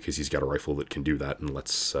high because he's got a rifle that can do that, and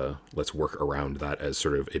let's work around that as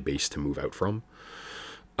sort of a base to move out from.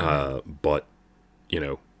 But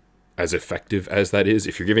as effective as that is,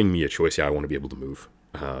 if you're giving me a choice, I want to be able to move.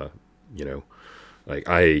 Like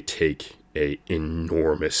I take a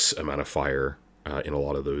enormous amount of fire in a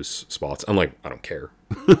lot of those spots. I'm like, I don't care.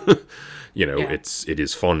 It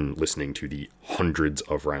is fun listening to the hundreds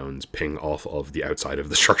of rounds ping off of the outside of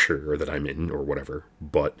the structure that I'm in or whatever.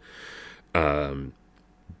 But,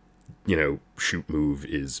 shoot move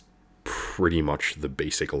is pretty much the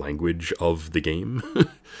basic language of the game.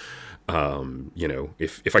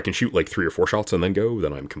 If I can shoot like 3 or 4 shots and then go,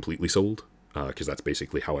 then I'm completely sold. Because that's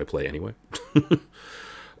basically how I play anyway.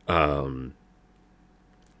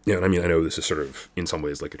 Yeah, and I mean, I know this is sort of in some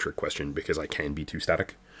ways like a trick question because I can be too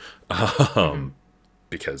static. Mm-hmm.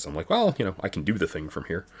 Because I'm like, well, I can do the thing from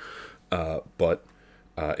here. But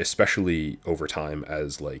especially over time,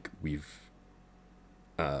 as like we've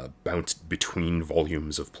bounced between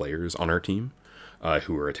volumes of players on our team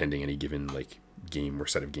who are attending any given like game or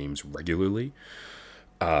set of games regularly.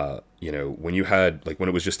 When you had like when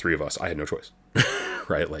it was just three of us, I had no choice,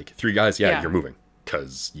 right? Like three guys, Yeah. you're moving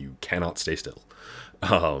because you cannot stay still.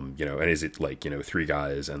 And is it like three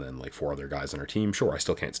guys and then like four other guys on our team? Sure, I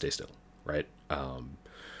still can't stay still, right?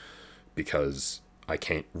 Because I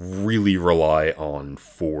can't really rely on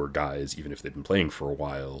four guys, even if they've been playing for a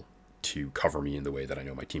while, to cover me in the way that I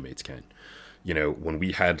know my teammates can. When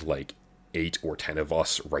we had like 8 or 10 of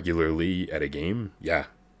us regularly at a game, yeah,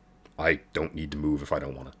 I don't need to move if I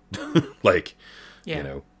don't want to. Like,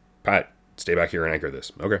 Yeah. Pat, stay back here and anchor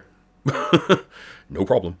this. Okay. No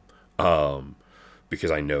problem.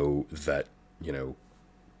 Because I know that,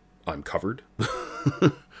 I'm covered.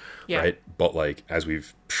 Yeah. Right? But like as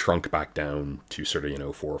we've shrunk back down to sort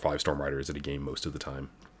of 4 or 5 Storm Riders at a game most of the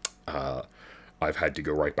time, I've had to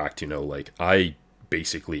go right back to like I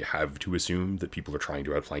basically have to assume that people are trying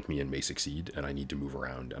to outflank me and may succeed, and I need to move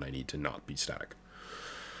around and I need to not be static.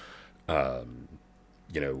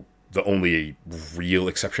 The only real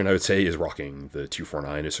exception I would say is rocking the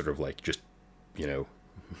 249 is sort of like just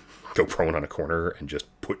go prone on a corner and just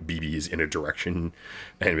put BBs in a direction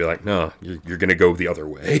and be like, no, you're gonna go the other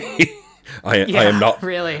way. I am not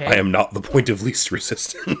really. Hey? I am not the point of least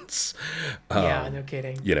resistance. Yeah, no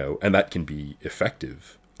kidding. And that can be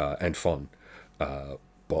effective and fun.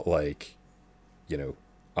 But like,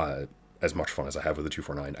 as much fun as I have with the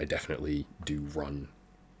 249, I definitely do run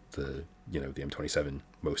the the M27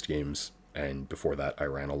 most games. And before that, I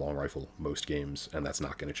ran a long rifle most games, and that's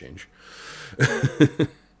not going to change.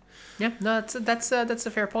 Yeah, no, that's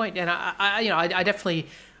a fair point, and I definitely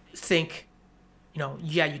think,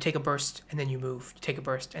 yeah, you take a burst and then you move, you take a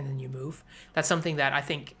burst and then you move. That's something that I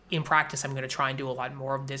think in practice I'm going to try and do a lot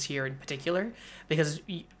more of this year in particular, because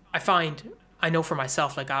I know for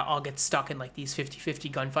myself, like I'll get stuck in like these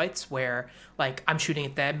 50-50 gunfights where like I'm shooting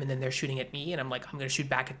at them and then they're shooting at me, and I'm like, I'm going to shoot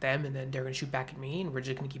back at them and then they're going to shoot back at me, and we're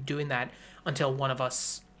just going to keep doing that until one of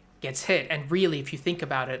us gets hit. And really, if you think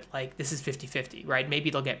about it, like this is 50-50, right?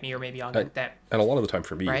 Maybe they'll get me or maybe I'll get them. And a lot of the time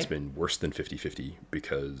for me, right? It's been worse than 50-50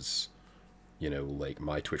 because, like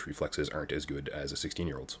my twitch reflexes aren't as good as a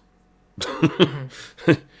 16-year-old's.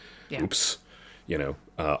 Mm-hmm. Yeah. Oops.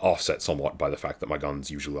 Offset somewhat by the fact that my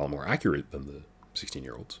gun's usually a lot more accurate than the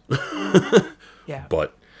 16-year-olds. Yeah.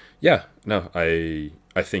 But yeah, no, I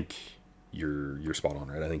think you're spot on,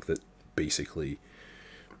 right? I think that basically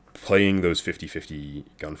playing those 50-50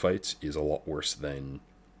 gunfights is a lot worse than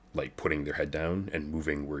like putting their head down and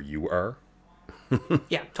moving where you are.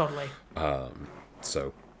 Yeah, totally.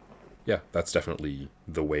 So yeah, that's definitely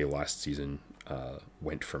the way last season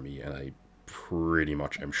went for me, and I pretty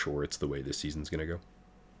much am sure it's the way this season's gonna go.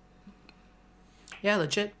 Yeah,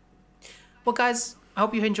 legit. Well, guys, I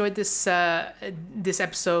hope you enjoyed this this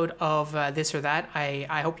episode of This or That.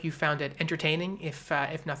 I hope you found it entertaining, if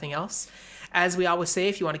nothing else. As we always say,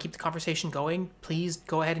 if you want to keep the conversation going, please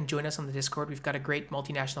go ahead and join us on the Discord. We've got a great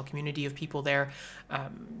multinational community of people there,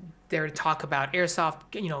 there to talk about airsoft,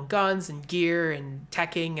 guns and gear and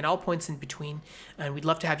teching and all points in between. And we'd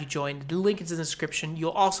love to have you join. The link is in the description.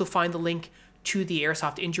 You'll also find the link to the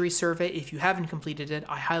Airsoft Injury Survey. If you haven't completed it,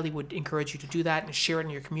 I highly would encourage you to do that and share it in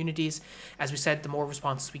your communities. As we said, the more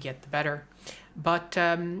responses we get, the better. But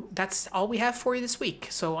that's all we have for you this week.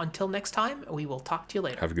 So until next time, we will talk to you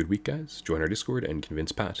later. Have a good week, guys. Join our Discord and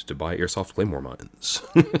convince Pat to buy Airsoft Claymore mines.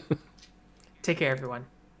 Take care, everyone.